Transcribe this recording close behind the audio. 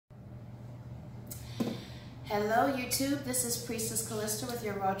Hello YouTube, this is Priestess Callista with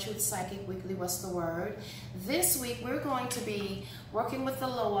your Raw Truth Psychic Weekly What's the Word. This week we're going to be working with the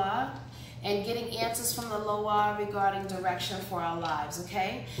Loa and getting answers from the Loa regarding direction for our lives,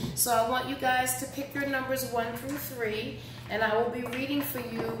 okay? So I want you guys to pick your numbers 1 through 3, and I will be reading for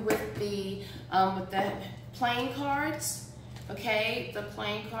you with the playing cards, okay? The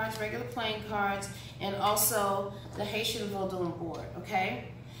playing cards, regular playing cards, and also the Haitian Vodun board, okay?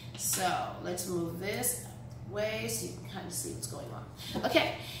 So let's move this way so you can kind of see what's going on.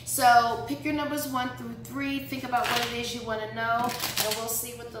 Okay, so pick your numbers 1 through 3. Think about what it is you want to know, and we'll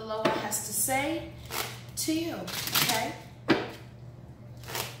see what the Loa has to say to you, okay?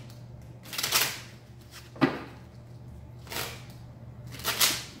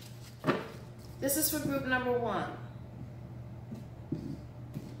 This is for group number 1.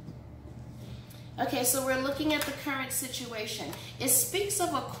 Okay, so we're looking at the current situation. It speaks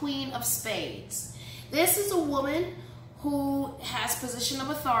of a Queen of Spades. This is a woman who has position of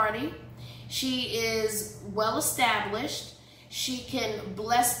authority. She is well established. She can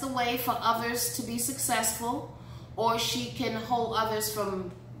bless the way for others to be successful, or she can hold others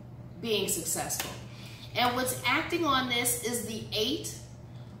from being successful. And what's acting on this is the 8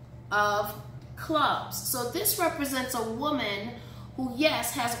 of Clubs. So this represents a woman who,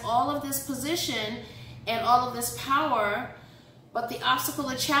 yes, has all of this position and all of this power, but the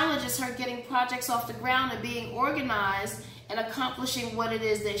obstacle or challenge is her getting projects off the ground and being organized and accomplishing what it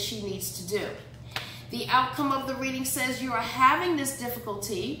is that she needs to do. The outcome of the reading says you are having this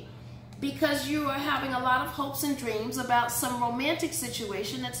difficulty because you are having a lot of hopes and dreams about some romantic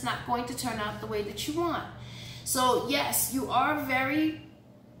situation that's not going to turn out the way that you want. So yes, you are very,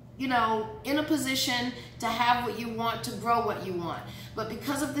 in a position to have what you want, to grow what you want. But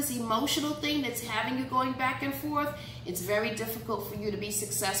because of this emotional thing that's having you going back and forth, it's very difficult for you to be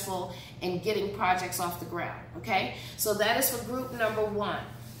successful in getting projects off the ground, okay? So that is for group number 1.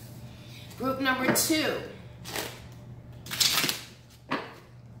 Group number 2.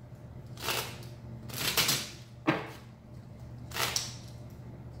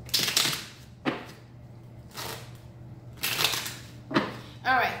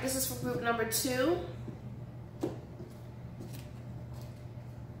 All right, this is for group number 2.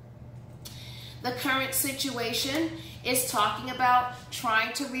 The current situation is talking about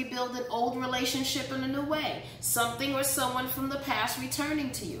trying to rebuild an old relationship in a new way. Something or someone from the past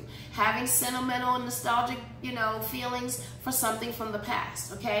returning to you. Having sentimental and nostalgic, feelings for something from the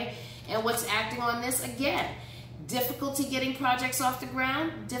past, okay? And what's acting on this, again, difficulty getting projects off the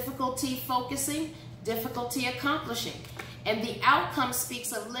ground, difficulty focusing, difficulty accomplishing. And the outcome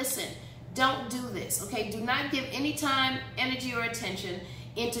speaks of, listen, don't do this, okay? Do not give any time, energy, or attention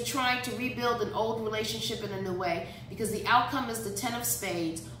into trying to rebuild an old relationship in a new way, because the outcome is the 10 of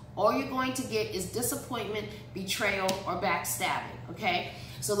Spades. All you're going to get is disappointment, betrayal, or backstabbing, okay?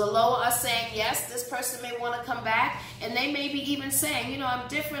 So the Loa are saying, yes, this person may want to come back, and they may be even saying, I'm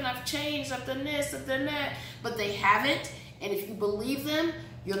different, I've changed, I've done this, I've done that, but they haven't, and if you believe them,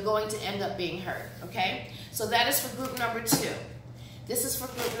 you're going to end up being hurt, okay? So that is for group number 2. This is for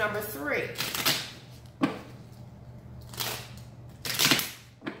group number 3.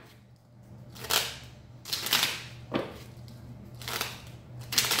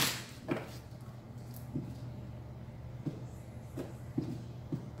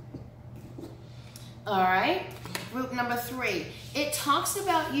 All right, group number 3. It talks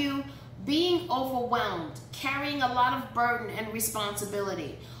about you being overwhelmed, carrying a lot of burden and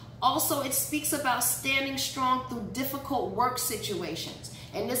responsibility. Also, it speaks about standing strong through difficult work situations.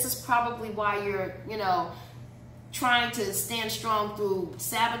 And this is probably why you're, trying to stand strong through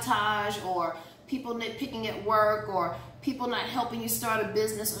sabotage, or people nitpicking at work, or people not helping you start a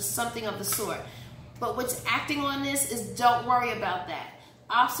business or something of the sort. But what's acting on this is, don't worry about that.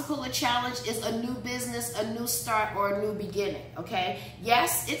 Obstacle or challenge is a new business, a new start, or a new beginning, okay?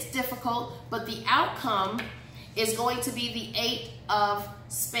 Yes, it's difficult, but the outcome is going to be the 8 of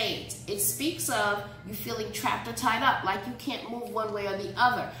Spades. It speaks of you feeling trapped or tied up, like you can't move one way or the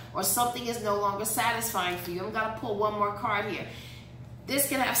other, or something is no longer satisfying for you. I'm going to pull one more card here. This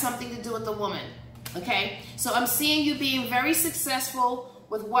can have something to do with the woman, okay? So I'm seeing you being very successful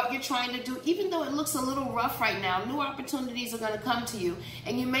with what you're trying to do, even though it looks a little rough right now. New opportunities are going to come to you,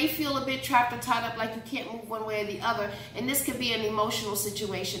 and you may feel a bit trapped or tied up, like you can't move one way or the other, and this could be an emotional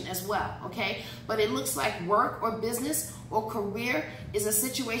situation as well, okay? But it looks like work or business or career is a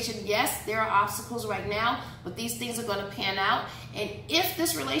situation, yes, there are obstacles right now, but these things are going to pan out. And if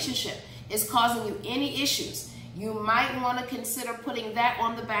this relationship is causing you any issues, you might want to consider putting that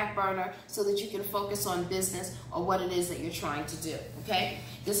on the back burner so that you can focus on business or what it is that you're trying to do, okay?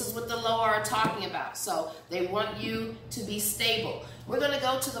 This is what the Loa are talking about. So they want you to be stable. We're going to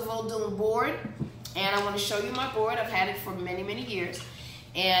go to the Vodun board, and I want to show you my board. I've had it for many, many years.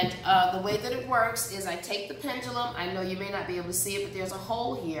 And the way that it works is I take the pendulum. I know you may not be able to see it, but there's a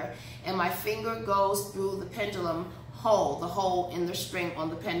hole here, and my finger goes through the pendulum hole, the hole in the string on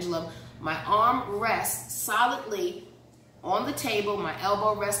the pendulum. My arm rests solidly on the table, my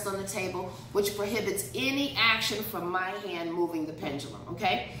elbow rests on the table, which prohibits any action from my hand moving the pendulum,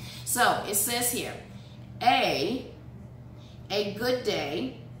 okay? So it says here, A good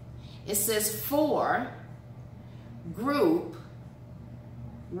day. It says 4, group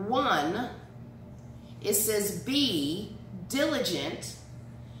 1. It says B, diligent.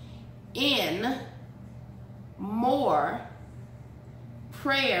 N, more,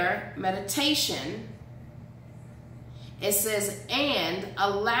 prayer, meditation. It says and,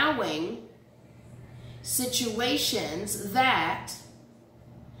 allowing situations that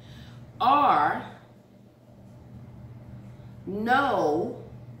are no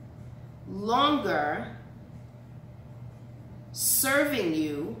longer serving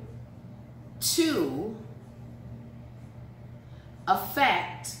you to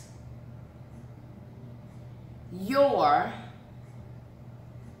affect your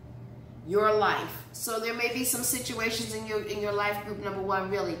life. So there may be some situations in your life, group number 1,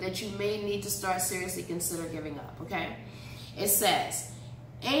 really, that you may need to start seriously consider giving up, okay? It says,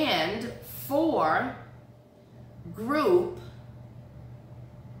 and for group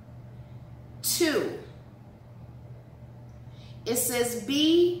 2, it says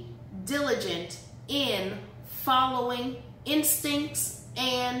be diligent in following instincts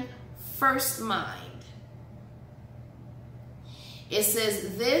and first mind. It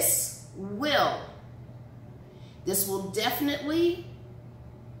says this will definitely,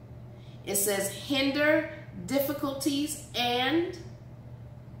 it says hinder difficulties, and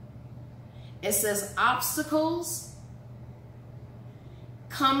it says obstacles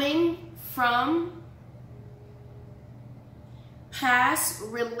coming from past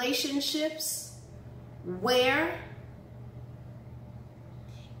relationships where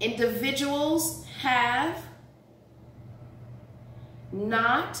individuals have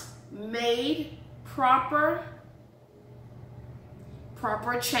not made proper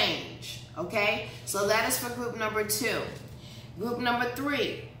change, okay? So that is for group number 2. Group number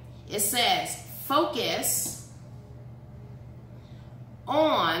 3, it says focus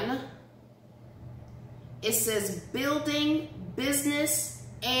on, it says building business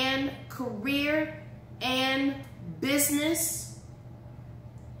and career and business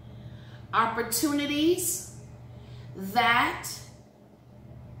opportunities that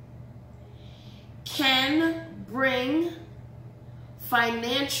can bring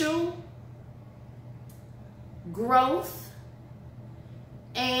financial growth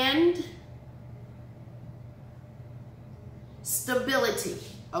and stability,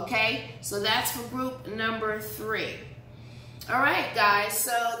 okay? So that's for group number 3. All right, guys,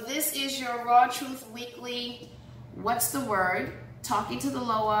 so this is your Raw Truth Weekly, What's the Word? Talking to the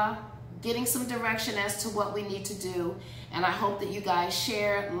Loa, getting some direction as to what we need to do, and I hope that you guys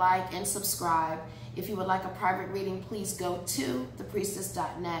share, like, and subscribe. If you would like a private reading, please go to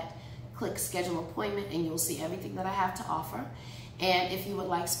thepriestess.net, click schedule appointment, and you'll see everything that I have to offer. And if you would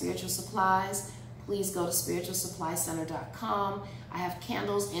like spiritual supplies, please go to spiritualsupplycenter.com. I have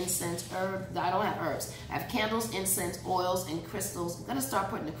candles, incense, herbs. I don't have herbs. I have candles, incense, oils, and crystals. I'm going to start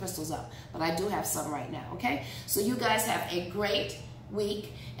putting the crystals up, but I do have some right now, okay? So you guys have a great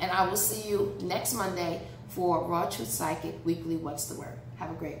week, and I will see you next Monday for Raw Truth Psychic Weekly What's the Word.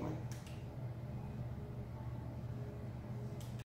 Have a great one.